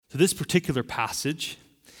So this particular passage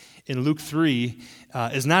in Luke 3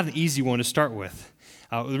 is not an easy one to start with.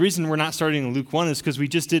 The reason we're not starting in Luke 1 is because we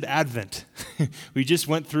just did Advent. We just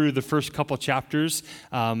went through the first couple chapters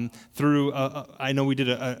I know we did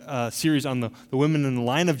a series on the women in the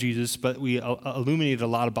line of Jesus, but we illuminated a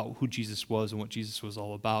lot about who Jesus was and what Jesus was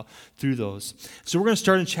all about through those. So we're going to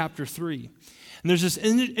start in chapter 3. And there's this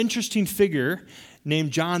interesting figure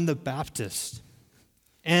named John the Baptist.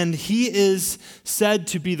 And he is said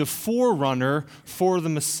to be the forerunner for the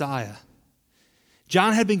Messiah.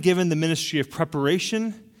 John had been given the ministry of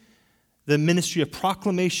preparation, the ministry of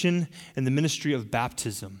proclamation, and the ministry of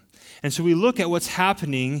baptism. And so we look at what's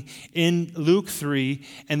happening in Luke 3,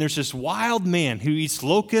 and there's this wild man who eats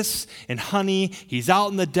locusts and honey. He's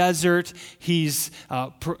out in the desert. He's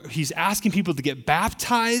asking people to get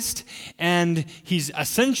baptized, and he's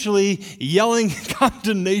essentially yelling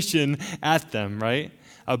condemnation at them, right,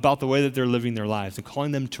 about the way that they're living their lives and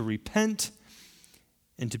calling them to repent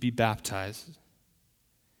and to be baptized.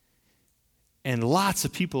 And lots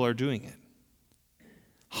of people are doing it.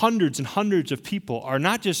 Hundreds and hundreds of people are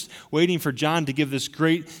not just waiting for John to give this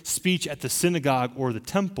great speech at the synagogue or the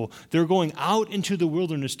temple. They're going out into the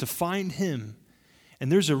wilderness to find him.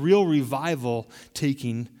 And there's a real revival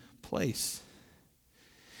taking place.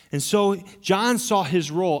 And so John saw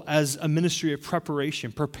his role as a ministry of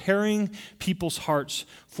preparation, preparing people's hearts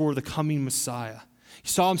for the coming Messiah. He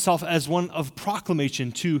saw himself as one of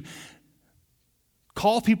proclamation to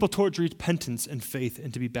call people towards repentance and faith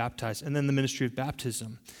and to be baptized, and then the ministry of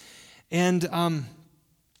baptism. And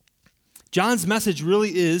John's message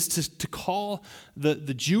really is to call the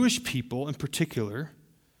Jewish people in particular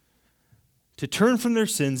to turn from their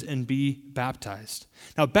sins and be baptized.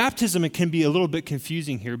 Now, baptism, it can be a little bit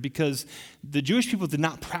confusing here because the Jewish people did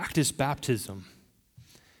not practice baptism.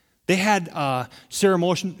 They had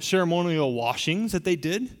ceremonial washings that they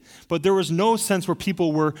did, but there was no sense where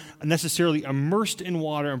people were necessarily immersed in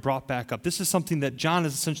water and brought back up. This is something that John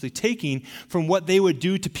is essentially taking from what they would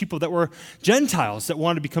do to people that were Gentiles that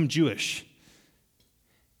wanted to become Jewish.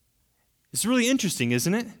 It's really interesting,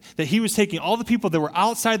 isn't it? That he was taking all the people that were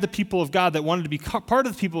outside the people of God that wanted to be part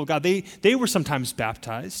of the people of God. They were sometimes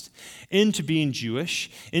baptized into being Jewish,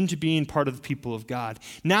 into being part of the people of God.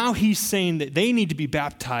 Now he's saying that they need to be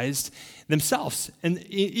baptized themselves. And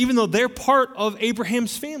even though they're part of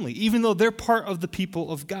Abraham's family, even though they're part of the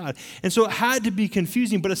people of God. And so it had to be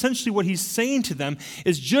confusing, but essentially what he's saying to them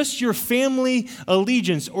is just your family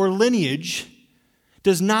allegiance or lineage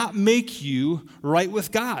does not make you right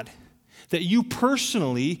with God. That you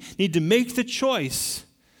personally need to make the choice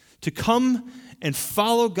to come and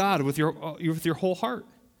follow God with your whole heart.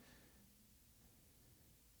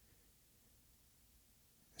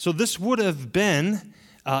 So this would have been,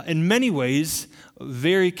 in many ways,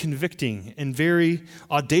 very convicting and very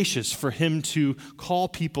audacious for him to call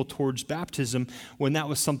people towards baptism when that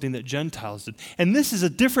was something that Gentiles did. And this is a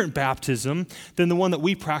different baptism than the one that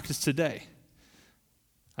we practice today.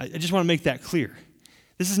 I just want to make that clear.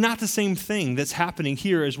 This is not the same thing that's happening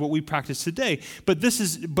here as what we practice today. But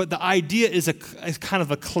the idea is kind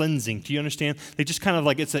of a cleansing. Do you understand? Like just kind of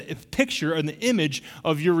like it's a picture and the image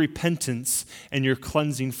of your repentance and your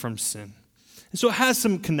cleansing from sin. And so it has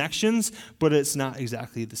some connections, but it's not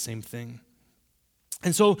exactly the same thing.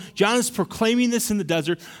 And so John is proclaiming this in the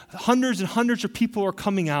desert. Hundreds and hundreds of people are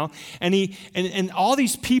coming out, and all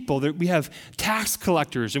these people, we have tax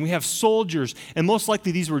collectors and we have soldiers, and most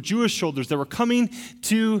likely these were Jewish soldiers that were coming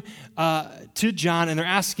to John, and they're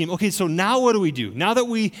asking him, okay, so now what do we do? Now that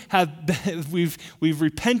we've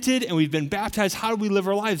repented and we've been baptized, how do we live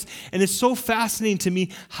our lives? And it's so fascinating to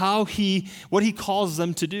me what he calls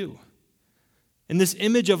them to do. In this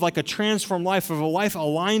image of like a transformed life, of a life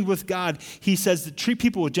aligned with God, he says to treat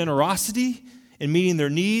people with generosity and meeting their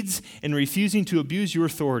needs and refusing to abuse your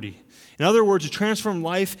authority. In other words, a transformed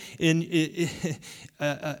life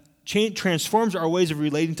transforms our ways of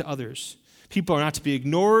relating to others. People are not to be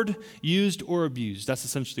ignored, used, or abused. That's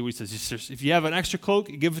essentially what he says. He says, if you have an extra cloak,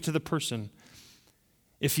 give it to the person.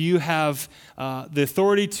 If you have the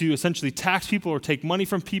authority to essentially tax people or take money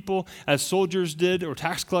from people, as soldiers did or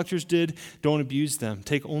tax collectors did, don't abuse them.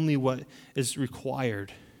 Take only what is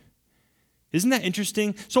required. Isn't that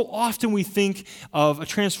interesting? So often we think of a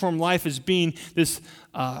transformed life as being this,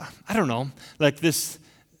 like this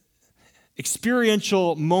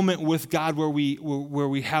experiential moment with God where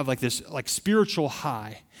we have like this like spiritual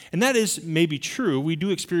high. And that is maybe true. We do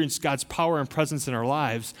experience God's power and presence in our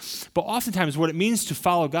lives. But oftentimes what it means to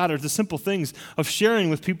follow God are the simple things of sharing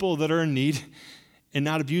with people that are in need and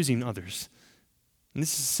not abusing others. And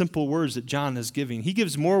this is simple words that John is giving. He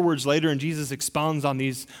gives more words later, and Jesus expounds on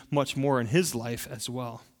these much more in his life as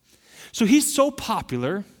well. So he's so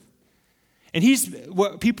popular, and he's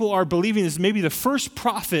what people are believing is maybe the first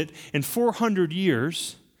prophet in 400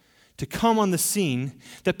 years to come on the scene,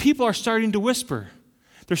 that people are starting to whisper.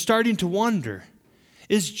 They're starting to wonder,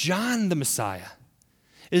 is John the Messiah?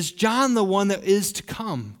 Is John the one that is to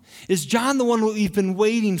come? Is John the one that we've been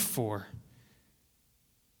waiting for?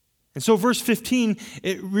 And so verse 15,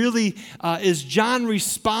 it really is John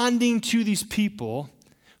responding to these people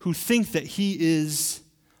who think that he is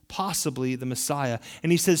possibly the Messiah.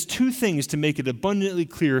 And he says two things to make it abundantly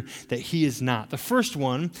clear that he is not. The first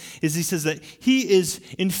one is he says that he is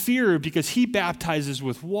inferior because he baptizes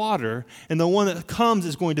with water, and the one that comes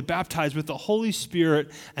is going to baptize with the Holy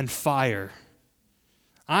Spirit and fire.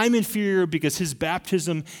 I'm inferior because his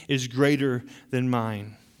baptism is greater than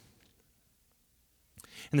mine.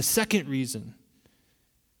 And the second reason,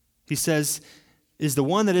 he says, is the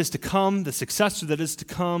one that is to come, the successor that is to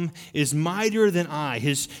come, is mightier than I.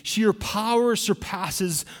 His sheer power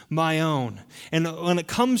surpasses my own. And when it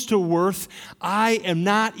comes to worth, I am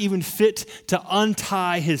not even fit to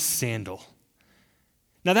untie his sandal.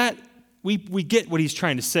 Now that, we get what he's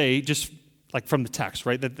trying to say, just like from the text,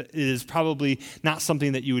 right? That it is probably not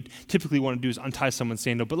something that you would typically want to do is untie someone's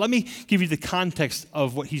sandal. But let me give you the context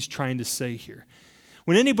of what he's trying to say here.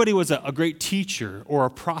 When anybody was a great teacher or a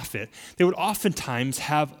prophet, they would oftentimes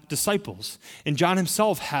have disciples. And John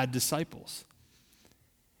himself had disciples.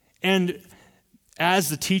 And as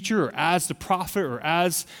the teacher or as the prophet or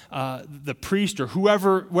as the priest or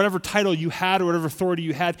whatever title you had or whatever authority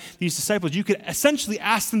you had, these disciples, you could essentially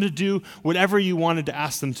ask them to do whatever you wanted to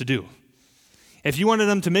ask them to do. If you wanted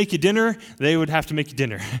them to make you dinner, they would have to make you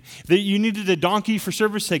dinner. You needed a donkey for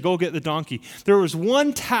service, say, go get the donkey. There was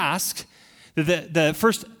one task that the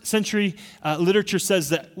first century literature says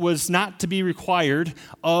that was not to be required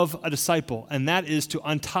of a disciple, and that is to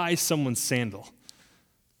untie someone's sandal.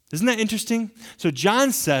 Isn't that interesting? So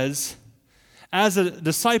John says, as a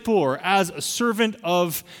disciple or as a servant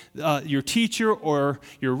of your teacher or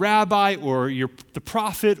your rabbi or the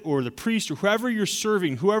prophet or the priest or whoever you're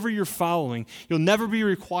serving, whoever you're following, you'll never be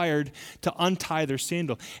required to untie their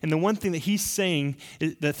sandal. And the one thing that he's saying,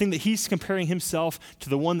 the thing that he's comparing himself to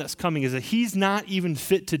the one that's coming is that he's not even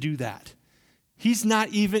fit to do that. He's not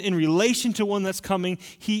even, in relation to one that's coming,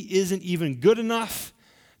 he isn't even good enough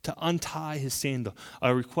to untie his sandal,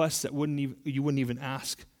 a request that you wouldn't even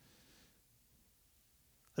ask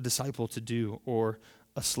a disciple to do or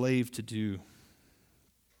a slave to do.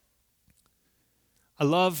 I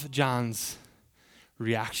love John's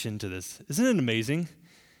reaction to this. Isn't it amazing?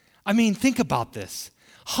 I mean, think about this.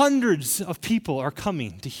 Hundreds of people are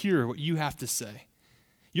coming to hear what you have to say.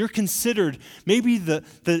 You're considered maybe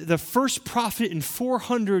the first prophet in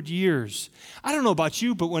 400 years. I don't know about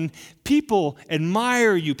you, but when people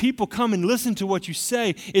admire you, people come and listen to what you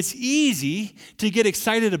say, it's easy to get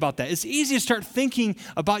excited about that. It's easy to start thinking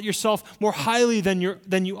about yourself more highly than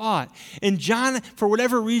you ought. And John, for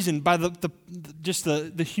whatever reason, by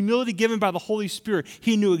the humility given by the Holy Spirit,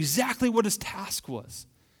 he knew exactly what his task was.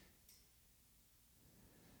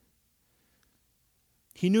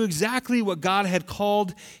 He knew exactly what God had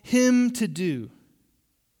called him to do.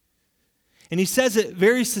 And he says it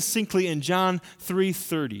very succinctly in John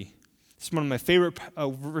 3:30. It's one of my favorite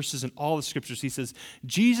verses in all the scriptures. He says,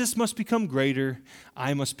 Jesus must become greater,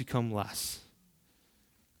 I must become less.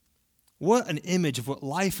 What an image of what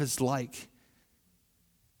life is like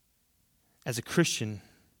as a Christian.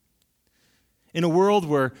 In a world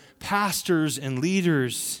where pastors and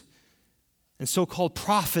leaders and so-called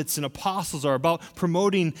prophets and apostles are about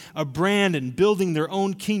promoting a brand and building their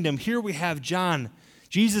own kingdom. Here we have John.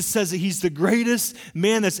 Jesus says that he's the greatest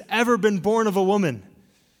man that's ever been born of a woman.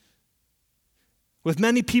 With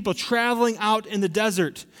many people traveling out in the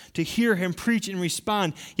desert to hear him preach and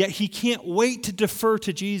respond, yet he can't wait to defer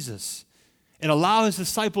to Jesus and allow his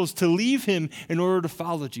disciples to leave him in order to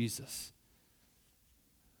follow Jesus.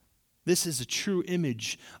 This is a true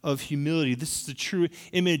image of humility. This is a true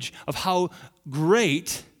image of how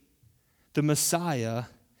great the Messiah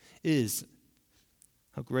is,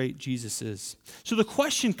 how great Jesus is. So the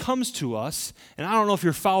question comes to us, and I don't know if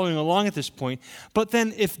you're following along at this point, but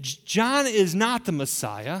then if John is not the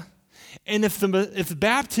Messiah, and if the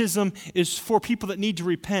baptism is for people that need to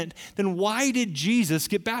repent, then why did Jesus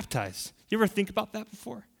get baptized? You ever think about that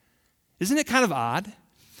before? Isn't it kind of odd?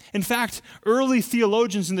 In fact, early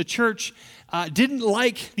theologians in the church didn't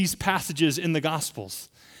like these passages in the Gospels.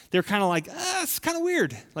 They're kind of like, it's kind of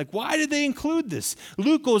weird. Like, why did they include this?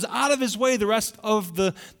 Luke goes out of his way the rest of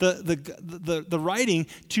the writing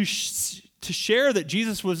to share that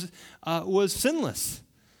Jesus was sinless.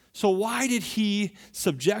 So why did he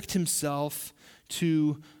subject himself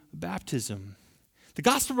to baptism. The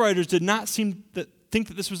gospel writers did not seem to think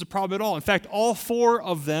that this was a problem at all. In fact, all 4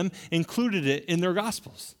 of them included it in their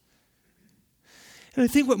gospels. And I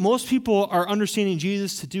think what most people are understanding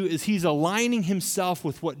Jesus to do is he's aligning himself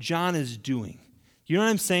with what John is doing. You know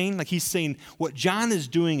what I'm saying? Like he's saying what John is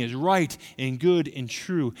doing is right and good and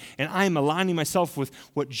true. And I am aligning myself with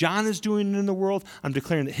what John is doing in the world. I'm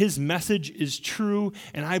declaring that his message is true.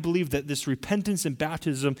 And I believe that this repentance and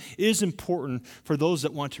baptism is important for those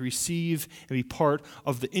that want to receive and be part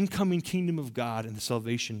of the incoming kingdom of God and the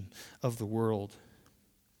salvation of the world.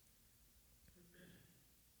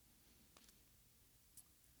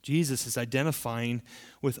 Jesus is identifying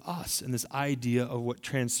with us in this idea of what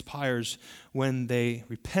transpires when they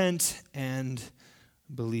repent and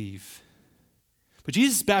believe. But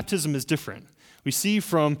Jesus' baptism is different. We see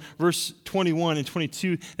from verse 21 and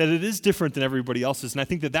 22 that it is different than everybody else's, and I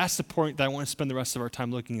think that that's the point that I want to spend the rest of our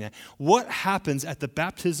time looking at. What happens at the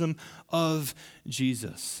baptism of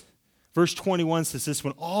Jesus? Verse 21 says this,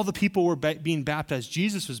 when all the people were being baptized,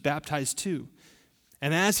 Jesus was baptized too.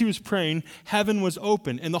 And as he was praying, heaven was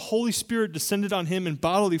open, and the Holy Spirit descended on him in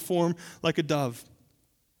bodily form like a dove.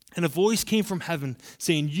 And a voice came from heaven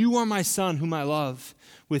saying, "You are my son whom I love.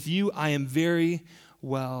 With you I am very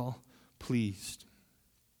well pleased."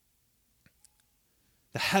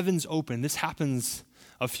 The heavens open. This happens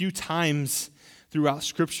a few times throughout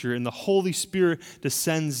Scripture, and the Holy Spirit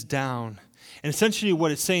descends down. And essentially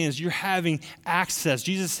what it's saying is you're having access.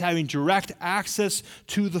 Jesus is having direct access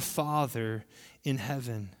to the Father in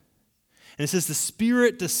heaven. And it says the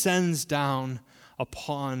Spirit descends down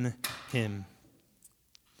upon him.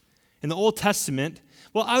 In the Old Testament,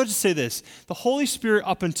 well, I would just say this. The Holy Spirit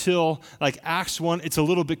up until like Acts 1, it's a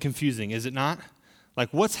little bit confusing, is it not? Like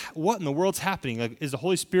what in the world's happening? Like, is the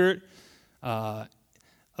Holy Spirit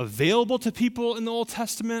available to people in the Old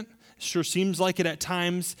Testament? Sure seems like it at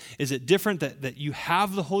times. Is it different that you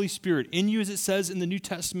have the Holy Spirit in you, as it says in the New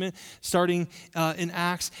Testament, starting in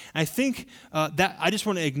Acts? And I think that I just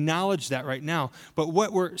want to acknowledge that right now. But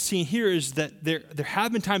what we're seeing here is that there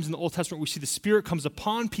have been times in the Old Testament where we see the Spirit comes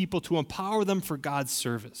upon people to empower them for God's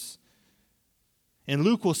service. And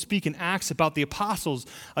Luke will speak in Acts about the apostles,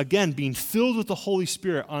 again, being filled with the Holy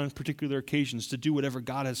Spirit on particular occasions to do whatever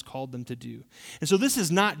God has called them to do. And so this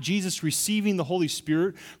is not Jesus receiving the Holy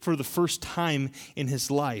Spirit for the first time in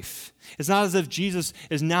his life. It's not as if Jesus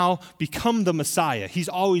has now become the Messiah. He's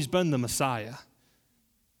always been the Messiah.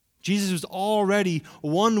 Jesus was already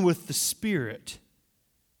one with the Spirit.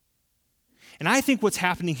 And I think what's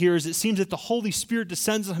happening here is it seems that the Holy Spirit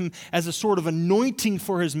descends on him as a sort of anointing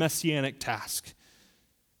for his messianic task.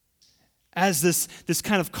 As this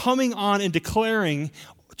kind of coming on and declaring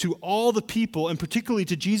to all the people, and particularly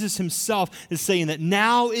to Jesus himself, is saying that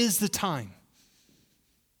now is the time.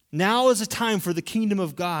 Now is a time for the kingdom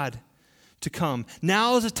of God to come.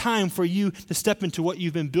 Now is a time for you to step into what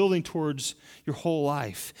you've been building towards your whole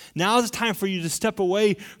life. Now is a time for you to step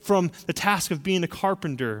away from the task of being a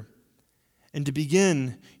carpenter and to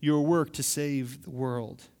begin your work to save the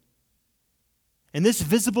world. And this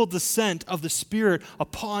visible descent of the Spirit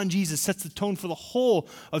upon Jesus sets the tone for the whole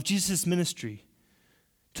of Jesus' ministry,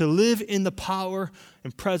 to live in the power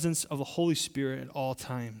and presence of the Holy Spirit at all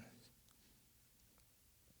times.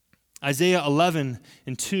 Isaiah 11:2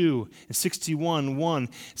 and 61:1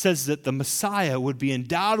 says that the Messiah would be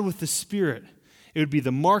endowed with the Spirit. It would be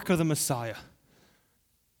the mark of the Messiah.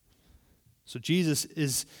 So Jesus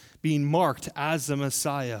is being marked as the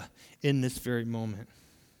Messiah in this very moment.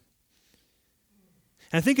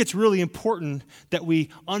 And I think it's really important that we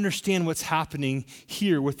understand what's happening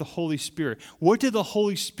here with the Holy Spirit. What did the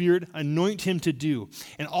Holy Spirit anoint him to do?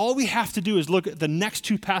 And all we have to do is look at the next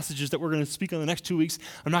 2 passages that we're going to speak on the next 2 weeks.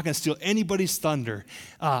 I'm not going to steal anybody's thunder.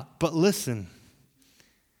 But listen,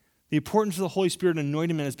 the importance of the Holy Spirit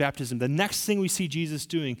anointing him in his baptism. The next thing we see Jesus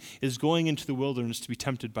doing is going into the wilderness to be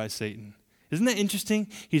tempted by Satan. Isn't that interesting?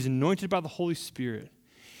 He's anointed by the Holy Spirit.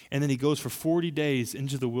 And then he goes for 40 days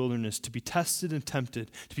into the wilderness to be tested and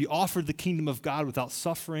tempted, to be offered the kingdom of God without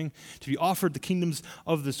suffering, to be offered the kingdoms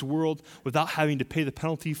of this world without having to pay the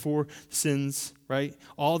penalty for sins, right?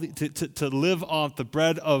 To live off the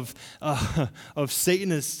bread of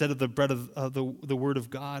Satan instead of the bread of the word of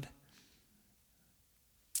God.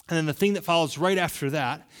 And then the thing that follows right after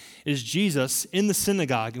that is Jesus in the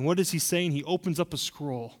synagogue. And what is he saying? He opens up a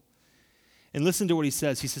scroll. And listen to what he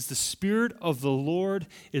says. He says, "The Spirit of the Lord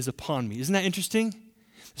is upon me." Isn't that interesting?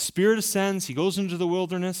 The Spirit ascends. He goes into the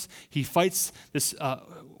wilderness. He fights this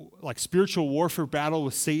spiritual warfare battle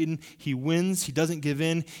with Satan. He wins. He doesn't give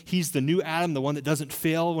in. He's the new Adam, the one that doesn't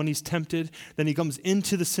fail when he's tempted. Then he comes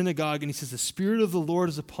into the synagogue and he says, "The Spirit of the Lord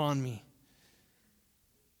is upon me."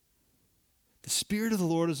 Spirit of the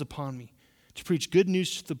Lord is upon me to preach good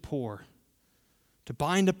news to the poor, to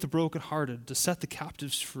bind up the brokenhearted, to set the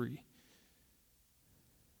captives free.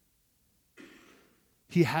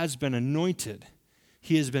 He has been anointed.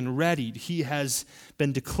 He has been readied. He has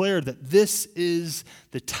been declared that this is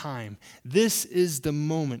the time. This is the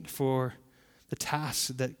moment for the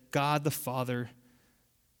task that God the Father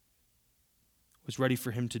was ready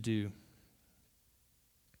for him to do.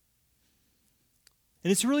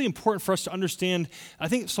 And it's really important for us to understand, I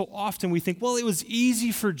think so often we think, well, it was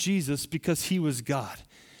easy for Jesus because he was God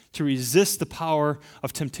to resist the power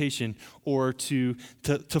of temptation or to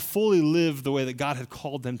fully live the way that God had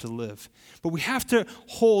called them to live. But we have to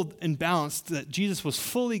hold in balance that Jesus was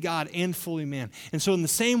fully God and fully man. And so in the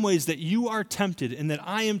same ways that you are tempted and that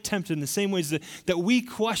I am tempted, in the same ways that we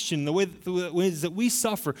question, the ways that we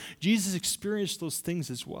suffer, Jesus experienced those things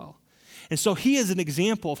as well. And so he is an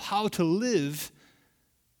example of how to live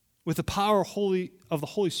with the power of the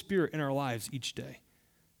Holy Spirit in our lives each day.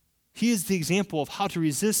 He is the example of how to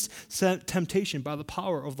resist temptation by the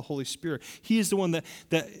power of the Holy Spirit. He is the one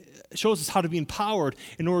that shows us how to be empowered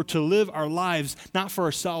in order to live our lives, not for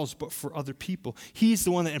ourselves, but for other people. He's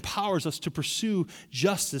the one that empowers us to pursue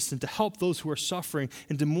justice and to help those who are suffering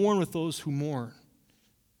and to mourn with those who mourn.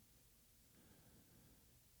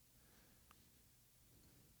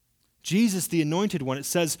 Jesus, the anointed one, it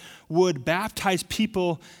says, would baptize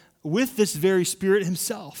people with this very Spirit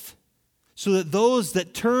himself, so that those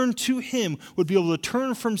that turn to him would be able to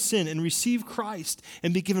turn from sin and receive Christ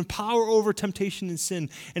and be given power over temptation and sin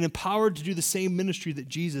and empowered to do the same ministry that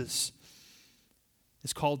Jesus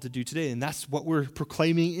is called to do today. And that's what we're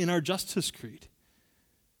proclaiming in our Justice Creed.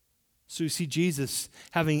 So we see Jesus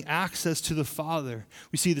having access to the Father.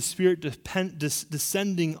 We see the Spirit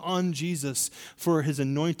descending on Jesus for his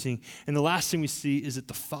anointing. And the last thing we see is that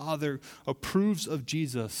the Father approves of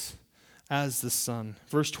Jesus as the Son.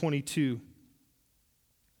 Verse 22.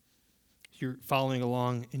 You're following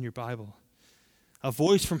along in your Bible. A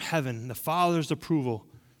voice from heaven, the Father's approval,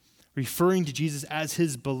 referring to Jesus as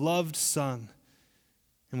his beloved Son.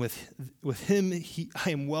 And with him, I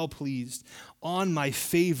am well pleased. On my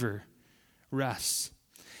favor rests.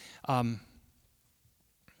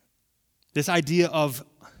 This idea of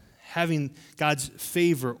having God's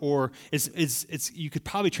favor, or it's you could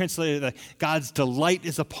probably translate it that God's delight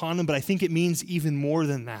is upon him, but I think it means even more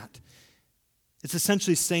than that. It's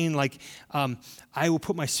essentially saying like, I will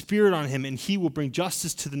put my Spirit on him and he will bring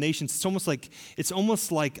justice to the nations. It's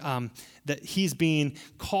almost like that he's being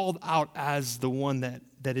called out as the one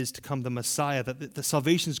that is to come, the Messiah, that the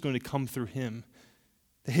salvation is going to come through him.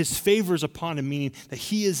 That his favor is upon him, meaning that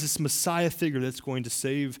he is this Messiah figure that's going to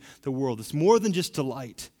save the world. It's more than just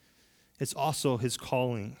delight. It's also his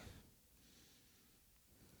calling.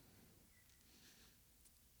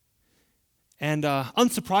 And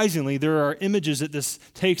unsurprisingly, there are images that this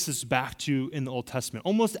takes us back to in the Old Testament.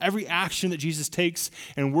 Almost every action that Jesus takes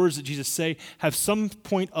and words that Jesus say have some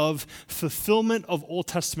point of fulfillment of Old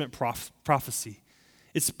Testament prophecy.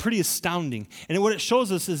 It's pretty astounding. And what it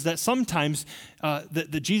shows us is that sometimes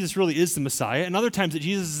that Jesus really is the Messiah, and other times that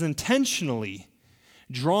Jesus is intentionally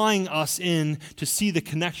drawing us in to see the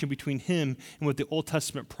connection between him and what the Old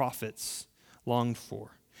Testament prophets longed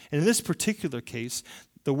for. And in this particular case,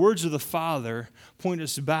 the words of the Father point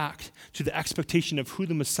us back to the expectation of who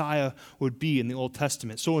the Messiah would be in the Old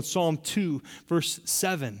Testament. So in Psalm 2, verse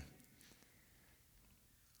 7,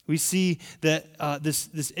 we see that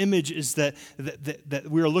this image is that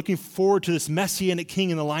we are looking forward to this Messianic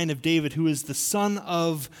king in the line of David who is the Son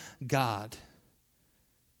of God.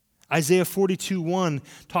 Isaiah 42:1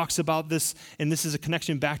 talks about this, and this is a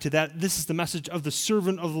connection back to that. This is the message of the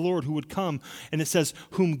servant of the Lord who would come, and it says,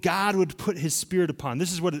 whom God would put his Spirit upon.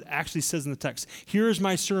 This is what it actually says in the text. Here is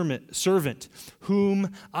my servant,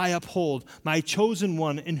 whom I uphold, my chosen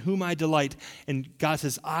one in whom I delight. And God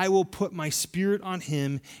says, I will put my Spirit on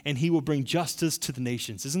him, and he will bring justice to the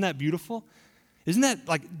nations. Isn't that beautiful? Isn't that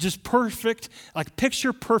like just perfect, like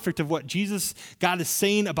picture perfect of what God is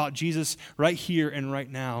saying about Jesus right here and right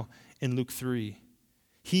now in Luke 3.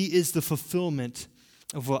 He is the fulfillment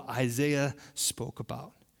of what Isaiah spoke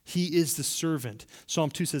about. He is the servant. Psalm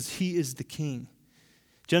 2 says he is the king.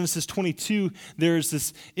 Genesis 22, there's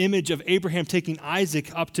this image of Abraham taking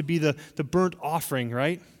Isaac up to be the burnt offering,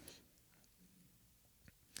 right?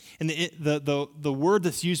 And the word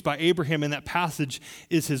that's used by Abraham in that passage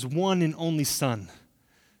is his one and only son.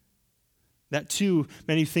 That too,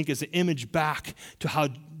 many think is an image back to how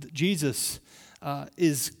Jesus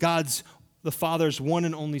is the Father's one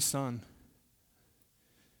and only Son.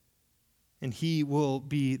 And he will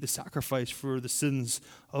be the sacrifice for the sins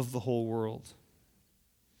of the whole world.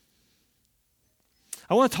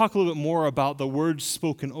 I want to talk a little bit more about the words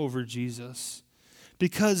spoken over Jesus.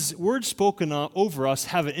 Because words spoken over us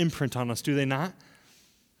have an imprint on us, do they not?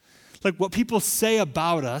 Like what people say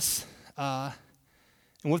about us, and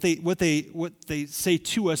what they say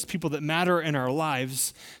to us, people that matter in our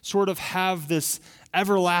lives, sort of have this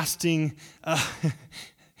everlasting,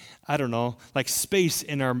 like space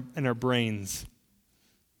in our brains.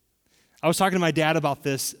 I was talking to my dad about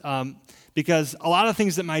this because a lot of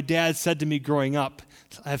things that my dad said to me growing up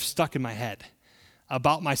have stuck in my head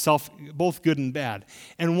about myself, both good and bad.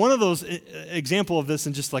 And one of those example of this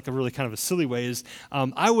in just like a really kind of a silly way is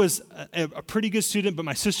I was a pretty good student, but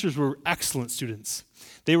my sisters were excellent students.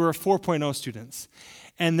 They were 4.0 students.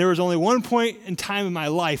 And there was only one point in time in my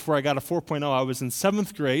life where I got a 4.0. I was in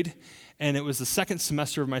 7th grade, and it was the second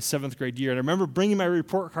semester of my 7th grade year. And I remember bringing my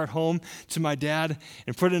report card home to my dad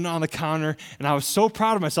and putting it on the counter, and I was so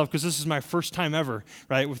proud of myself because this is my first time ever,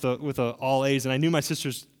 right, with a all A's. And I knew my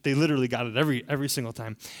sisters, they literally got it every single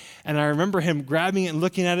time. And I remember him grabbing it and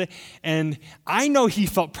looking at it, and I know he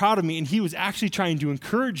felt proud of me, and he was actually trying to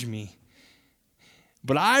encourage me.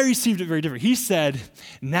 But I received it very different. He said,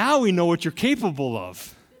 "Now we know what you're capable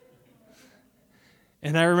of."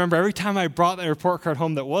 And I remember every time I brought that report card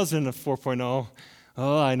home that wasn't a 4.0,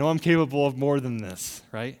 I know I'm capable of more than this,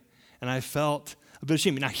 right? And I felt a bit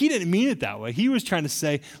ashamed. Now, he didn't mean it that way. He was trying to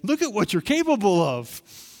say, look at what you're capable of.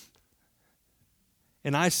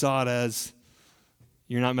 And I saw it as,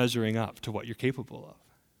 you're not measuring up to what you're capable of.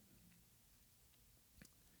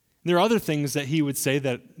 There are other things that he would say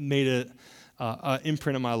that made an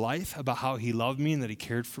imprint in my life about how he loved me and that he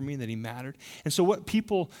cared for me and that he mattered. And so what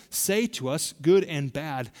people say to us, good and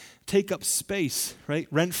bad, take up space, right,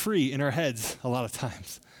 rent-free in our heads a lot of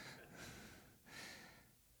times.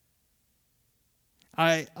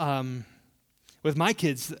 With my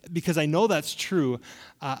kids, because I know that's true,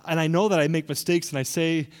 and I know that I make mistakes and I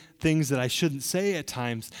say things that I shouldn't say at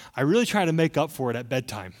times, I really try to make up for it at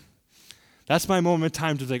bedtime. That's my moment in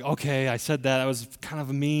time to think, okay, I said that. I was kind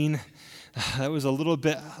of mean. That was a little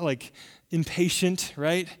bit like impatient,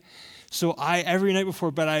 right? So every night before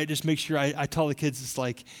bed, I just make sure I tell the kids, it's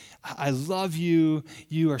like, I love you.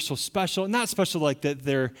 You are so special. Not special like that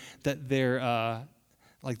they're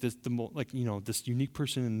like this, this unique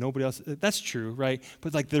person and nobody else. That's true, right?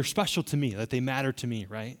 But like they're special to me, that they matter to me,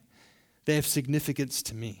 right? They have significance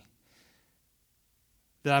to me.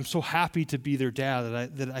 That I'm so happy to be their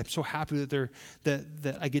dad, that I'm so happy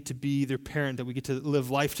that I get to be their parent, that we get to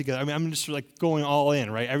live life together. I mean, I'm just like going all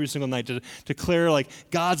in, right? Every single night to declare like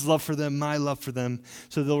God's love for them, my love for them,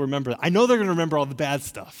 so they'll remember. I know they're going to remember all the bad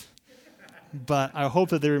stuff, but I hope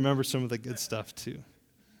that they remember some of the good stuff too.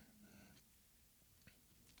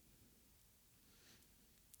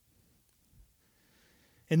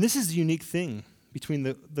 And this is the unique thing between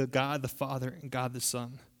the God the Father and God the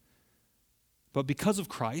Son. But because of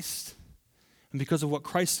Christ, and because of what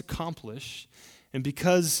Christ accomplished, and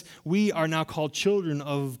because we are now called children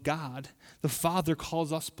of God, the Father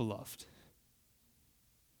calls us beloved.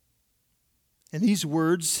 And these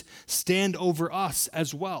words stand over us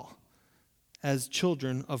as well as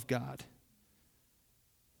children of God.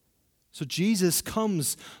 So Jesus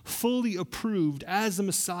comes fully approved as the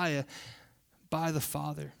Messiah by the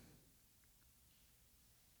Father.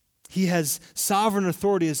 He has sovereign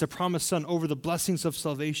authority as the promised Son over the blessings of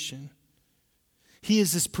salvation. He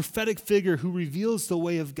is this prophetic figure who reveals the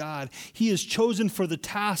way of God. He is chosen for the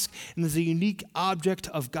task and is a unique object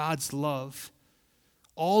of God's love.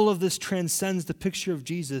 All of this transcends the picture of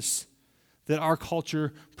Jesus that our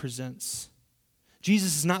culture presents.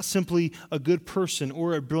 Jesus is not simply a good person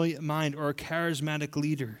or a brilliant mind or a charismatic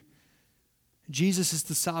leader. Jesus is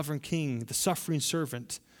the sovereign King, the suffering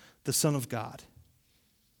servant, the Son of God.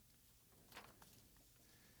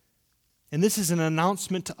 And this is an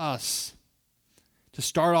announcement to us to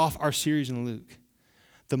start off our series in Luke.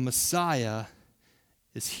 The Messiah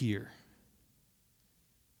is here.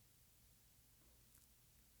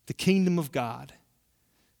 The kingdom of God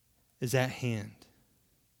is at hand.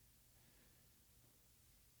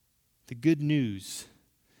 The good news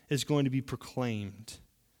is going to be proclaimed.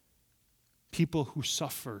 People who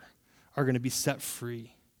suffer are going to be set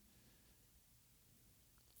free.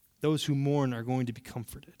 Those who mourn are going to be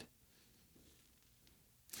comforted.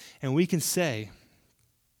 And we can say,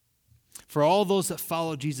 for all those that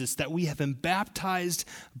follow Jesus, that we have been baptized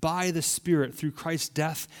by the Spirit through Christ's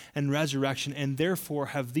death and resurrection, and therefore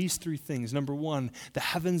have these three things. Number one, the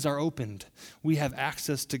heavens are opened. We have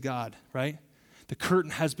access to God, right? The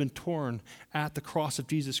curtain has been torn at the cross of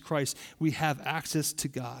Jesus Christ. We have access to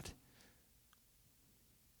God.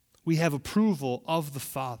 We have approval of the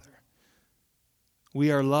Father.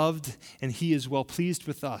 We are loved, and he is well pleased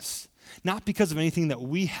with us. Not because of anything that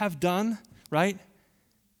we have done, right?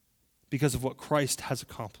 Because of what Christ has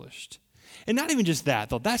accomplished. And not even just that,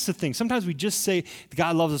 though. That's the thing. Sometimes we just say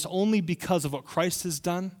God loves us only because of what Christ has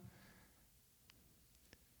done.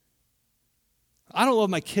 I don't love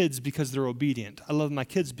my kids because they're obedient. I love my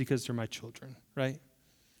kids because they're my children, right?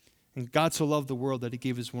 And God so loved the world that he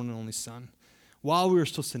gave his one and only Son. While we were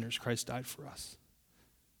still sinners, Christ died for us.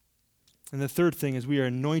 And the third thing is we are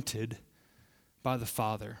anointed by the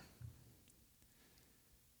Father.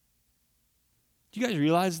 Do you guys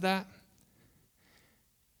realize that?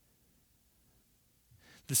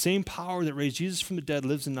 The same power that raised Jesus from the dead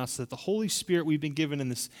lives in us, that the Holy Spirit we've been given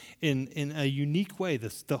in a unique way.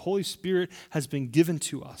 The Holy Spirit has been given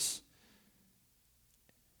to us.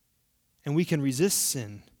 And we can resist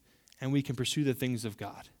sin, and we can pursue the things of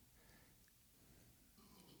God.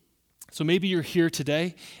 So maybe you're here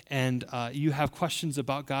today, and you have questions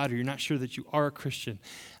about God, or you're not sure that you are a Christian.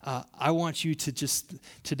 I want you to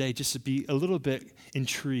just be a little bit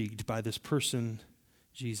intrigued by this person,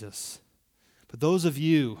 Jesus. But those of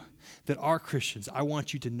you that are Christians, I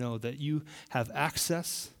want you to know that you have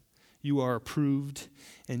access, you are approved,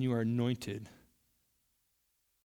 and you are anointed